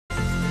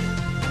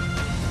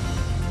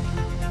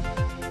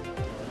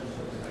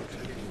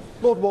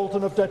Lord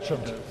Walton of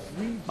Ditchant.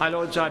 My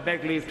Lords, I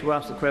beg leave to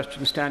ask the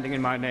question standing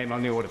in my name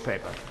on the order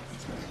paper.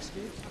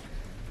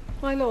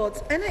 My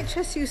Lords,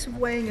 NHS use of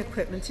weighing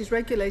equipment is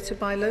regulated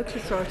by local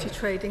authority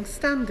trading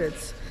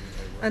standards,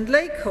 and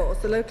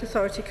LACORS, the local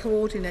authority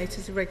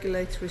coordinators of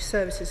regulatory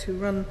services who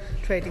run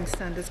trading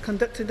standards,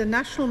 conducted a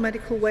national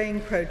medical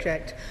weighing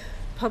project,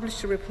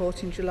 published a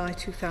report in July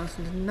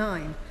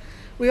 2009.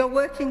 We are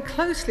working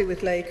closely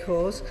with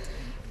LACORS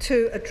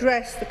to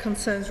address the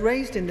concerns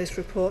raised in this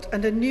report,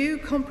 and a new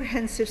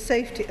comprehensive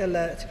safety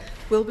alert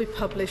will be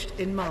published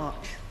in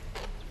March.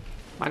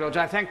 My Lords,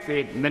 I thank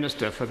the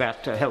Minister for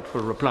that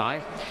helpful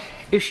reply.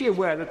 Is she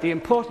aware that the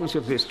importance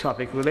of this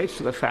topic relates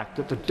to the fact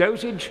that the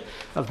dosage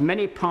of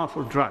many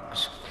powerful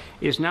drugs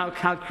is now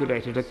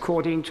calculated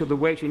according to the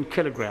weight in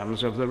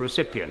kilograms of the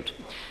recipient?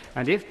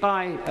 And if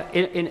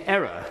in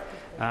error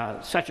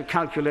such a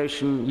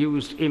calculation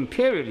used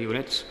imperial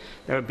units,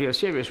 there would be a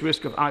serious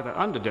risk of either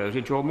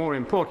underdosage or, more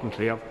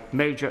importantly, of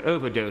major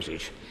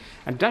overdosage.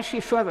 And does she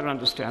further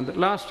understand that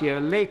last year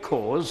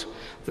LACORS,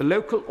 the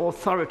local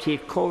authority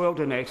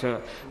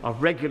coordinator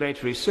of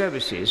regulatory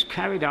services,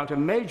 carried out a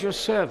major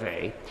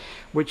survey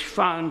which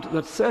found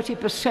that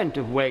 30%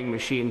 of weighing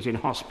machines in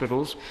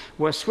hospitals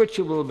were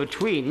switchable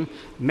between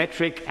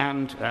metric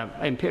and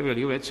imperial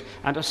units,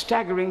 and a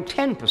staggering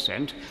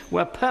 10%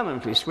 were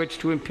permanently switched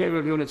to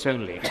imperial units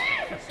only?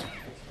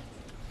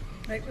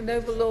 The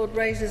Noble Lord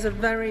raises a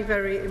very,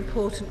 very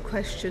important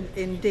question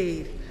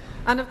indeed.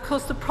 And of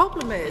course the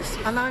problem is,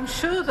 and I'm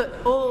sure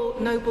that all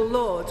noble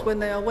lords, when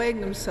they are weighing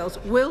themselves,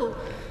 will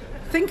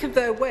think of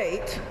their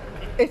weight,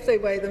 if they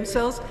weigh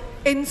themselves,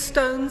 in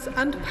stones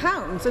and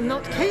pounds and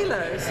not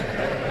kilos.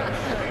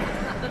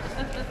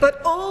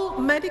 But all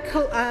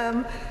medical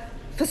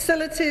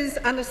facilities,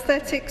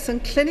 anaesthetics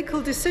and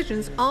clinical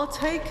decisions are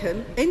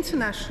taken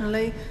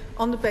internationally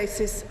on the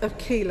basis of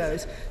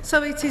kilos.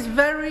 So it is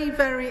very,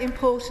 very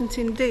important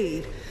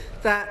indeed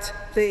that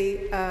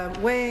the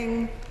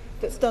weighing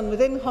that's done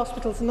within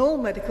hospitals and all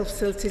medical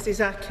facilities is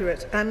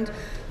accurate, and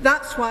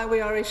that's why we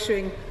are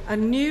issuing a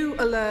new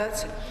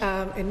alert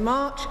in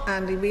March,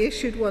 and we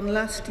issued one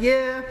last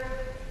year,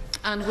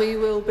 and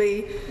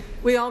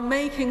we are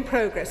making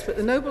progress. But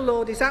the Noble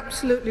Lord is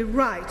absolutely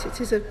right.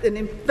 It is a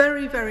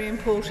very, very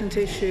important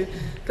issue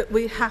that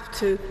we have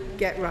to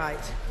get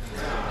right.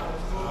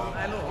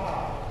 My Lord,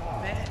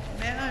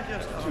 may I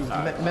just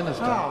ask?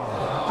 Minister.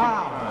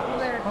 Well,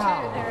 there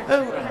are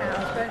two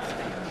now,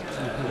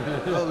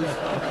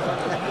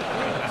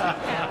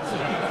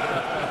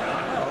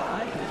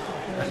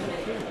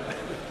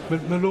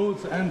 but My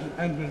Lords and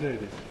my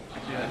Lady,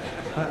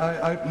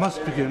 I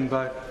must begin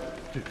by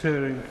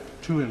declaring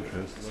two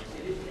interests.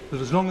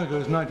 That as long ago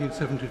as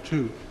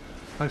 1972,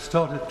 I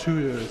started 2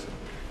 years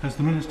as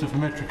the Minister for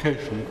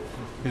Metrication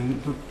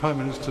in the Prime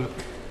Minister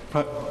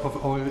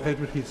of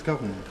Edward Heath's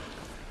government.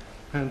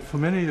 And for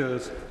many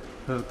years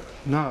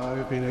now I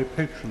have been a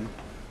patron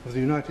of the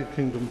United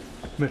Kingdom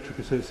Metric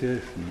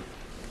Association.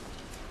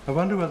 I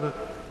wonder whether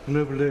the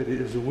Noble Lady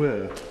is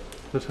aware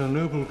that her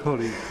noble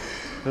colleague,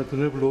 the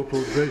Noble Lord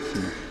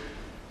Grayson,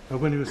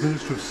 when he was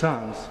Minister of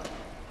Science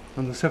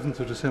on the 7th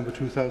of December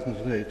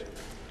 2008,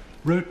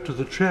 wrote to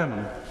the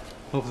Chairman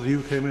of the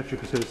UK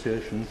Metric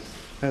Association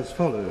as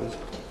follows: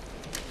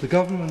 "The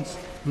Government's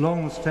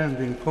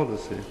long-standing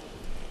policy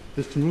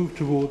is to move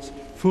towards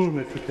full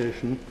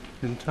metrication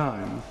in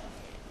time,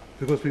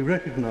 because we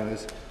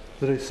recognise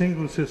that a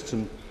single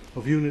system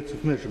of units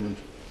of measurement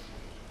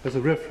as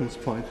a reference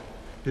point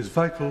is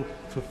vital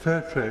for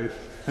fair trade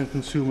and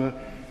consumer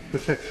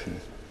protection."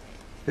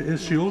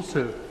 Is she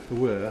also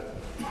aware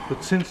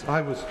that since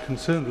I was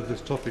concerned with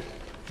this topic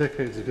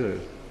decades ago,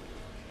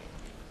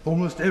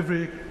 almost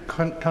every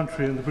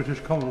country in the British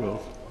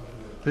Commonwealth,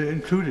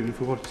 including,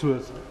 for what it's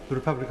worth, the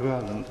Republic of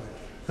Ireland,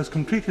 has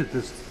completed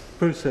this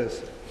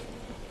process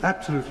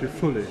absolutely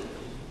fully?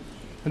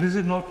 And is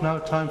it not now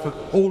time for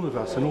all of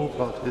us in all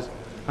parties,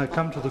 I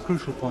come to the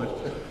crucial point,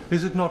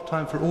 is it not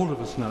time for all of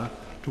us now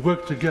to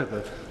work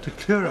together to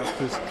clear up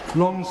this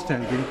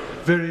long-standing,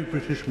 very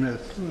British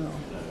myth?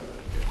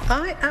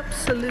 I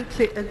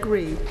absolutely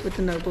agree with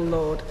the Noble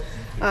Lord.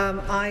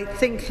 I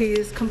think he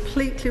is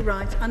completely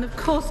right, and of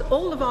course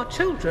all of our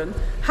children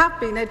have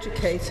been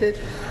educated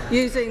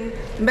using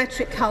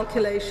metric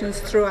calculations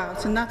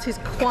throughout, and that is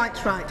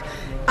quite right.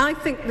 I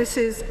think this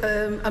is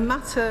a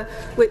matter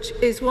which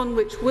is one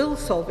which will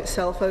solve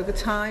itself over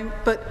time,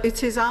 but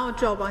it is our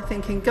job, I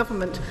think, in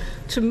government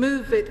to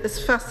move it as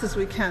fast as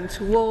we can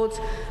towards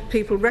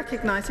people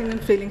recognising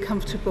and feeling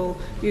comfortable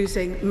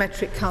using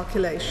metric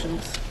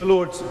calculations.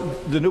 Lords,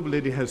 the Noble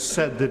Lady has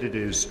said that it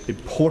is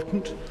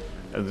important,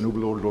 and the Noble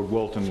Lord, Lord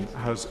Walton,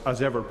 has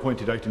as ever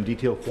pointed out in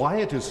detail why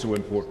it is so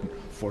important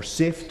for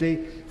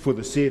safety, for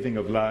the saving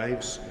of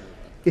lives.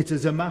 It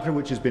is a matter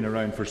which has been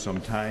around for some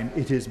time.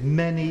 It is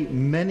many,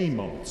 many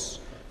months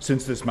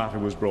since this matter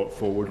was brought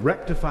forward.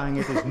 Rectifying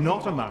it is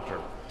not a matter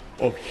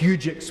of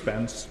huge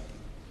expense.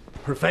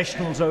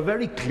 Professionals are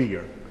very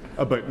clear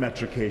about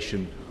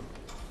metrication.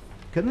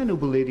 Can the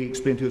noble lady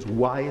explain to us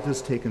why it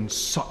has taken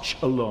such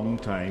a long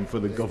time for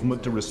the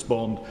government to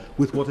respond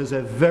with what is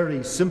a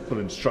very simple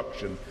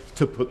instruction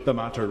to put the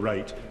matter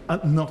right,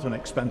 and not an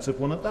expensive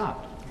one at that?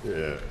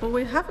 Yeah. Well,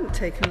 we haven't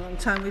taken a long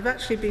time. We've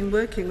actually been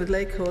working with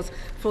LACORS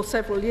for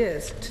several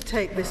years to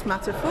take this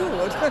matter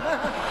forward.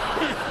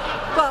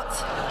 But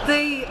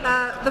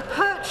the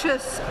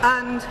purchase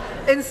and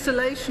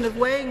installation of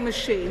weighing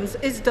machines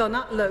is done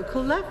at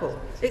local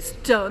level. It's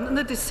done, and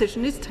the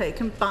decision is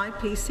taken by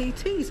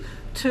PCTs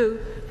to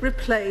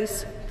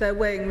replace their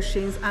weighing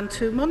machines and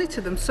to monitor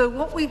them. So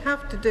what we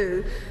have to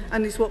do,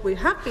 and is what we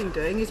have been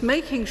doing, is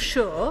making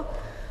sure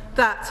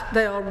that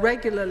they are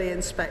regularly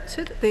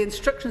inspected. The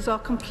instructions are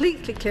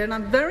completely clear, and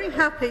I'm very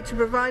happy to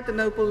provide the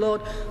Noble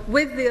Lord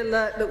with the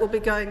alert that will be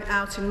going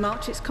out in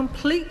March. It's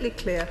completely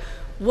clear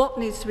what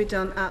needs to be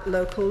done at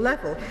local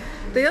level.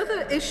 The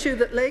other issue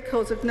that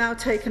LACORS have now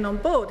taken on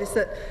board is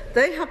that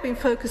they have been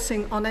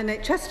focusing on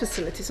NHS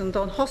facilities and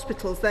on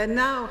hospitals. They're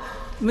now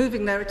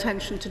moving their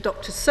attention to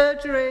doctor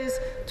surgeries,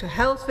 to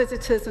health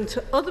visitors, and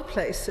to other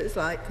places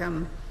like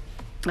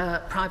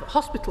private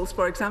hospitals,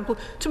 for example,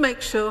 to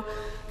make sure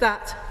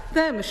that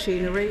their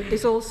machinery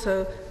is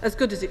also as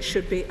good as it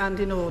should be and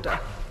in order.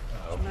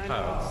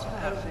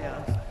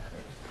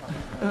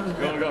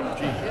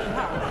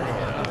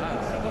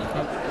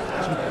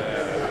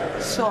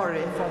 Sorry.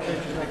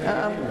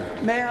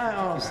 May I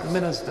ask the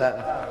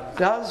Minister,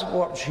 does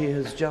what she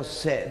has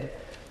just said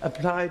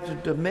apply to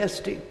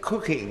domestic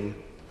cooking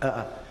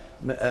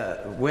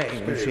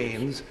weighing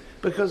machines?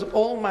 Because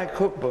all my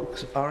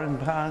cookbooks are in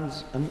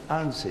pounds and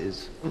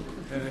ounces,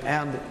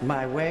 and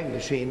my weighing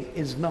machine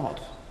is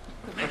not.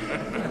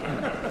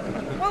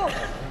 Well,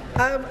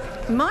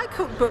 my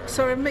cookbooks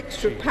are a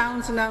mixture of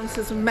pounds and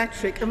ounces and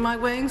metric, and my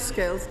weighing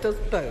scales does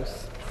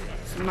both.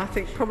 And I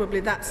think probably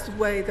that's the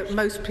way that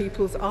most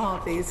people's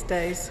are these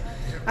days.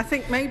 I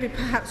think maybe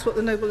perhaps what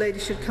the noble lady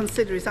should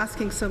consider is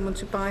asking someone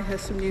to buy her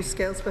some new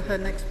scales for her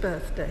next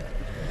birthday.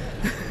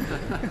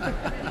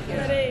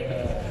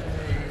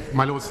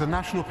 My Lords, the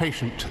National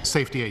Patient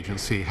Safety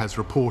Agency has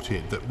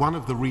reported that one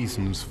of the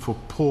reasons for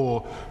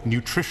poor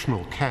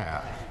nutritional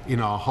care in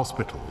our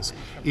hospitals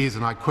is,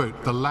 and I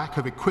quote, the lack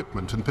of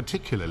equipment and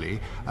particularly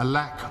a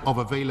lack of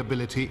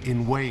availability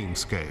in weighing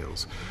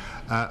scales.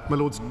 My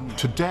Lords,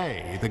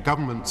 today the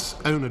government's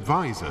own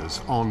advisers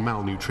on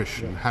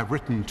malnutrition have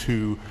written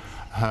to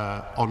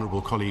her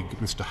honourable colleague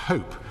Mr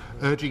Hope,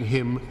 urging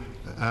him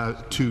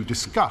to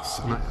discuss,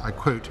 and I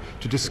quote,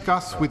 to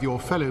discuss with your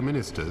fellow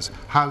ministers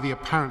how the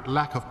apparent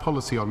lack of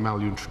policy on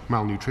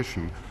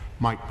malnutrition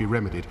might be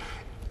remedied.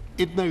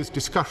 In those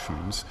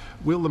discussions,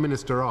 will the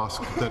Minister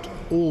ask that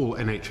all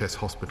NHS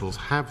hospitals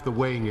have the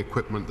weighing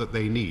equipment that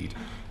they need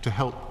to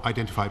help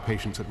identify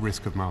patients at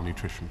risk of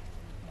malnutrition?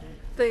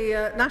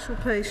 The National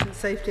Patient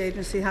Safety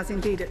Agency has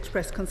indeed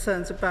expressed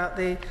concerns about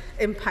the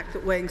impact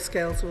that weighing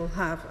scales will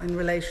have in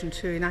relation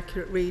to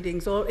inaccurate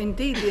readings, or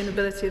indeed the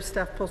inability of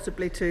staff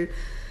possibly to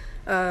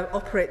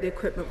operate the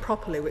equipment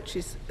properly, which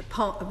is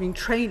part of,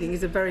 training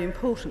is a very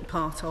important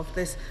part of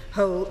this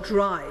whole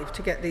drive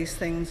to get these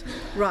things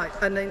right.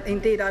 And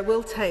indeed I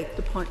will take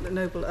the point that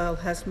Noble Earl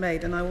has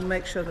made, and I will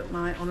make sure that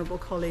my honourable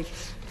colleague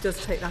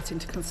does take that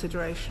into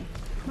consideration.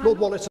 Lord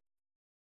Wallace.